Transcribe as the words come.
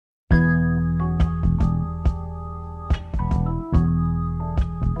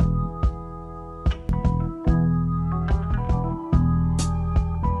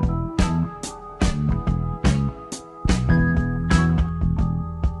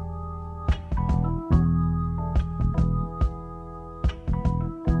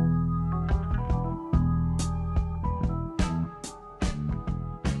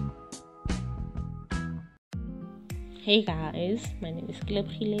Hey guys, my name is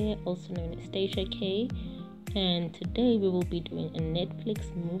Klephile, also known as Stacia K, and today we will be doing a Netflix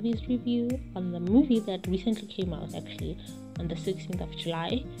movies review on the movie that recently came out actually on the 16th of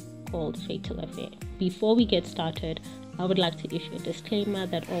July called Fatal Affair. Before we get started, I would like to issue a disclaimer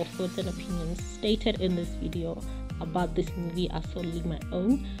that all thoughts and opinions stated in this video about this movie are solely my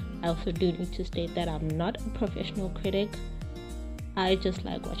own. I also do need to state that I'm not a professional critic. I just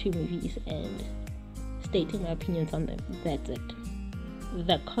like watching movies and stating my opinions on them. That's it.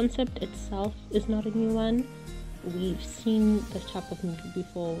 The concept itself is not a new one. We've seen this type of movie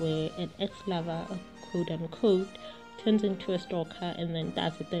before where an ex-lover, quote unquote, turns into a stalker and then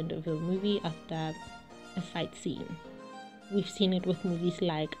dies at the end of the movie after a fight scene. We've seen it with movies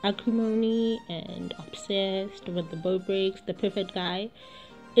like Acrimony and Obsessed, When the Bow Breaks, The Perfect Guy.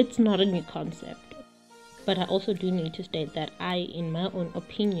 It's not a new concept. But I also do need to state that in my own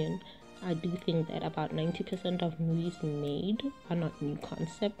opinion, I do think that about 90% of movies made are not new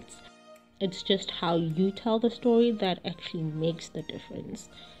concepts. It's just how you tell the story that actually makes the difference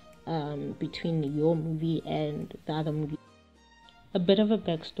between your movie and the other movie. A bit of a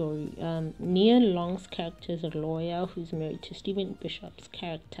backstory. Nia Long's character is a lawyer who's married to Stephen Bishop's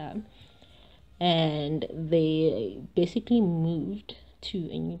character, and they basically moved to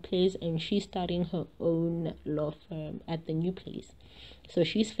a new place, and she's starting her own law firm at the new place. So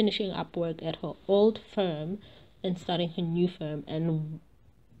she's finishing up work at her old firm and starting her new firm, and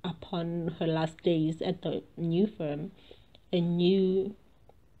upon her last days at the new firm, a new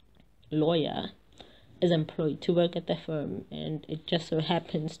lawyer is employed to work at the firm, and it just so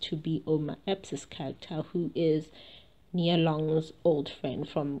happens to be Omar Epps' character, who is Nia Long's old friend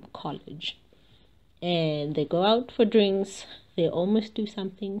from college. And they go out for drinks. They almost do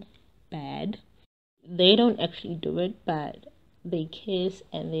something bad. They don't actually do it, but they kiss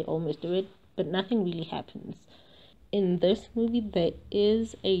and they almost do it, but nothing really happens. In this movie, there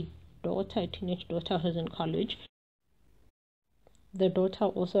is a teenage daughter who's in college. The daughter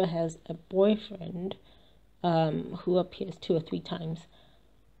also has a boyfriend who appears 2 or 3 times.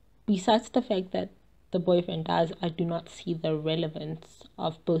 Besides the fact that the boyfriend dies, I do not see the relevance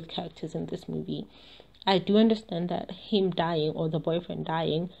of both characters in this movie. I do understand that him dying or the boyfriend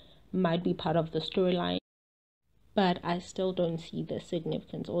dying might be part of the storyline, but I still don't see the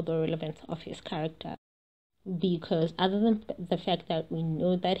significance or the relevance of his character, because other than the fact that we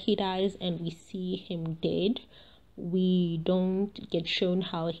know that he dies and we see him dead, we don't get shown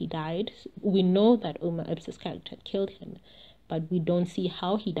how he died. We know that Omar Epps' character killed him, but we don't see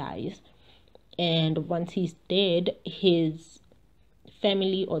how he dies. And once he's dead, his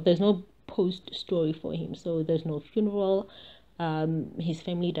family, or there's no post story for him, so there's no funeral. His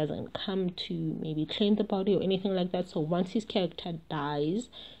family doesn't come to maybe claim the body or anything like that. So once his character dies,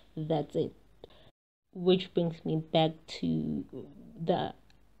 that's it. Which brings me back to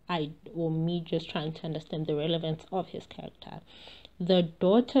me just trying to understand the relevance of his character. The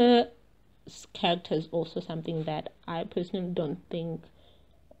daughter's character is also something that I personally don't think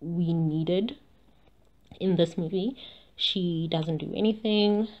we needed in this movie. She doesn't do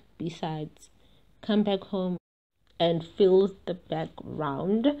anything besides come back home and fills the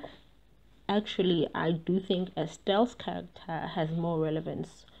background. Actually, I do think Estelle's character has more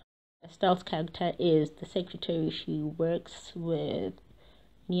relevance. Estelle's character is the secretary. She works with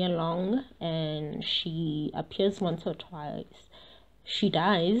Nia Long and she appears once or twice. She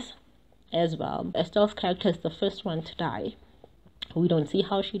dies as well. Estelle's character is the first one to die. We don't see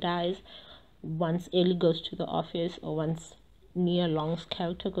how she dies. Once Ellie goes to the office, or once Nia Long's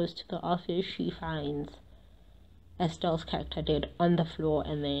character goes to the office, she finds Estelle's character dead on the floor,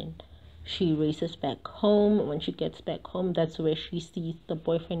 and then she races back home. When she gets back home, that's where she sees the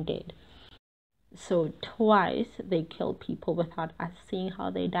boyfriend dead. So twice they killed people without us seeing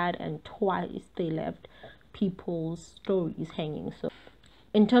how they died, and twice they left people's stories hanging. So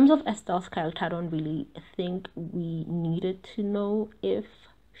in terms of Estelle's character, I don't really think we needed to know if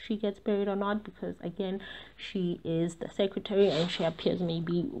she gets buried or not, because again, she is the secretary and she appears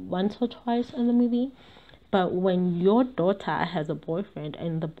maybe once or twice in the movie. But when your daughter has a boyfriend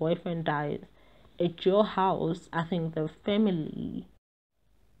and the boyfriend dies at your house, I think the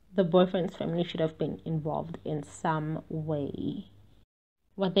boyfriend's family should have been involved in some way.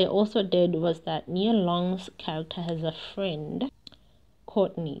 What they also did was that Nia Long's character has a friend,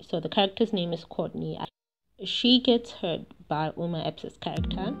 Courtney. So the character's name is Courtney. She gets hurt by Omar Epps'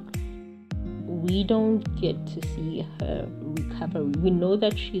 character. We don't get to see her recovery. We know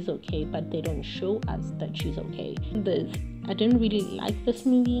that she's okay, but they don't show us that she's okay. I didn't really like this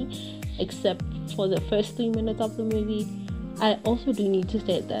movie, except for the first 3 minutes of the movie. I also do need to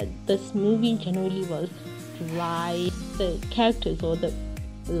say that this movie generally was dry. The characters or the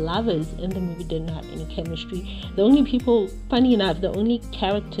lovers in the movie didn't have any chemistry. The only people, funny enough, the only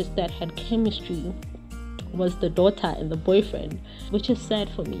characters that had chemistry was the daughter and the boyfriend, which is sad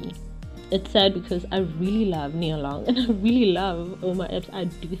for me. It's sad because I really love Nia Long and I really love Omar Epps. I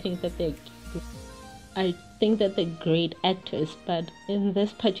think that they're great actors, but in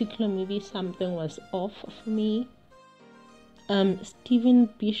this particular movie something was off for me. Stephen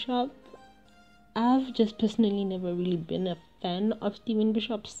Bishop, I've just personally never really been a fan of Stephen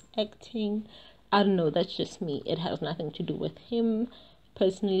Bishop's acting. I don't know, that's just me. It has nothing to do with him.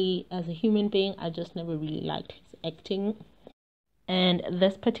 Personally, as a human being, I just never really liked his acting. And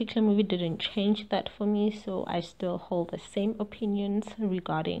this particular movie didn't change that for me, so I still hold the same opinions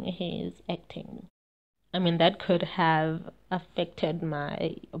regarding his acting. I mean, that could have affected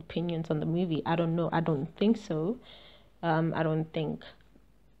my opinions on the movie. I don't know. I don't think so. I don't think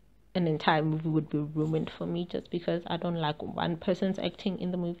an entire movie would be ruined for me just because I don't like one person's acting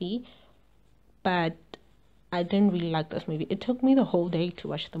in the movie. But I didn't really like this movie. It took me the whole day to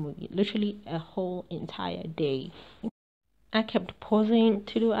watch the movie. Literally a whole entire day. I kept pausing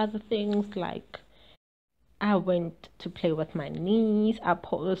to do other things, like I went to play with my niece. I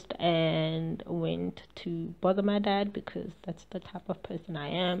paused and went to bother my dad because that's the type of person I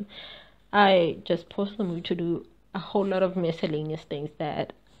am. I just paused the movie to do a whole lot of miscellaneous things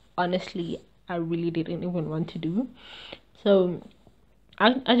that honestly I really didn't even want to do. So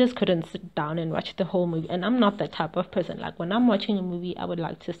I just couldn't sit down and watch the whole movie. And I'm not that type of person. Like when I'm watching a movie, I would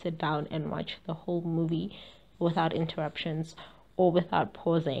like to sit down and watch the whole movie without interruptions or without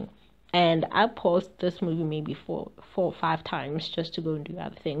pausing. And I paused this movie maybe four or five times just to go and do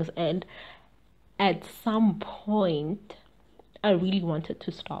other things. And at some point, I really wanted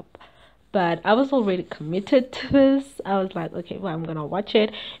to stop. But I was already committed to this. I was like, okay, well, I'm going to watch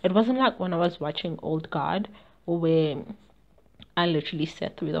it. It wasn't like when I was watching Old Guard, where I literally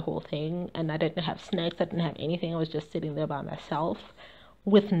sat through the whole thing. And I didn't have snacks. I didn't have anything. I was just sitting there by myself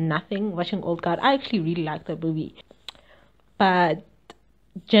with nothing, watching Old Guard. I actually really liked the movie. But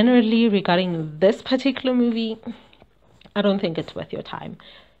generally, regarding this particular movie, I don't think it's worth your time.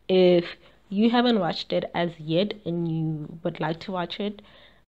 If you haven't watched it as yet and you would like to watch it,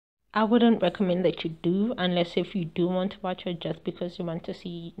 I wouldn't recommend that you do, unless if you do want to watch it just because you want to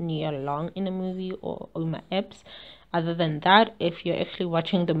see Nia Long in a movie or Omar Epps. Other than that, if you're actually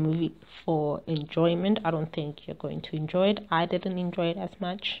watching the movie for enjoyment, I don't think you're going to enjoy it. I didn't enjoy it as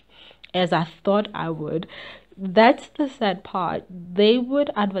much as I thought I would. That's the sad part. They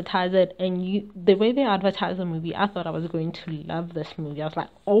would advertise it, and the way they advertise the movie, I thought I was going to love this movie. I was like,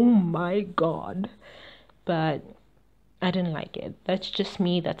 oh my god. But I didn't like it. That's just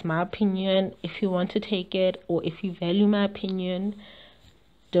me. That's my opinion. If you want to take it, or if you value my opinion,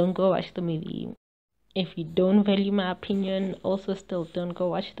 don't go watch the movie. If you don't value my opinion, also still don't go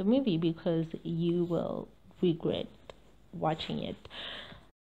watch the movie because you will regret watching it.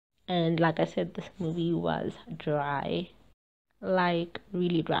 And like I said, this movie was dry, like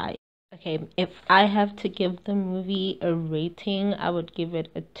really dry. Okay, if I have to give the movie a rating, I would give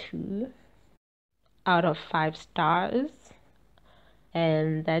it a 2 out of 5 stars.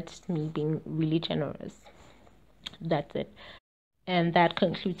 And that's me being really generous. That's it. And that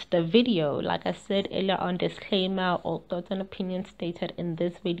concludes the video. Like I said earlier on, disclaimer, all thoughts and opinions stated in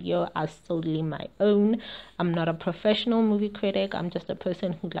this video are solely my own. I'm not a professional movie critic. I'm just a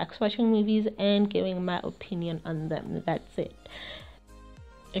person who likes watching movies and giving my opinion on them. That's it.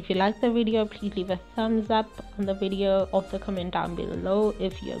 If you like the video, please leave a thumbs up on the video. Also comment down below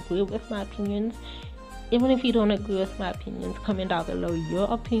if you agree with my opinions. Even if you don't agree with my opinions, comment down below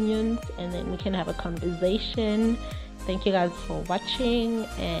your opinions and then we can have a conversation. Thank you guys for watching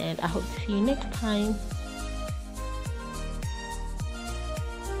and I hope to see you next time.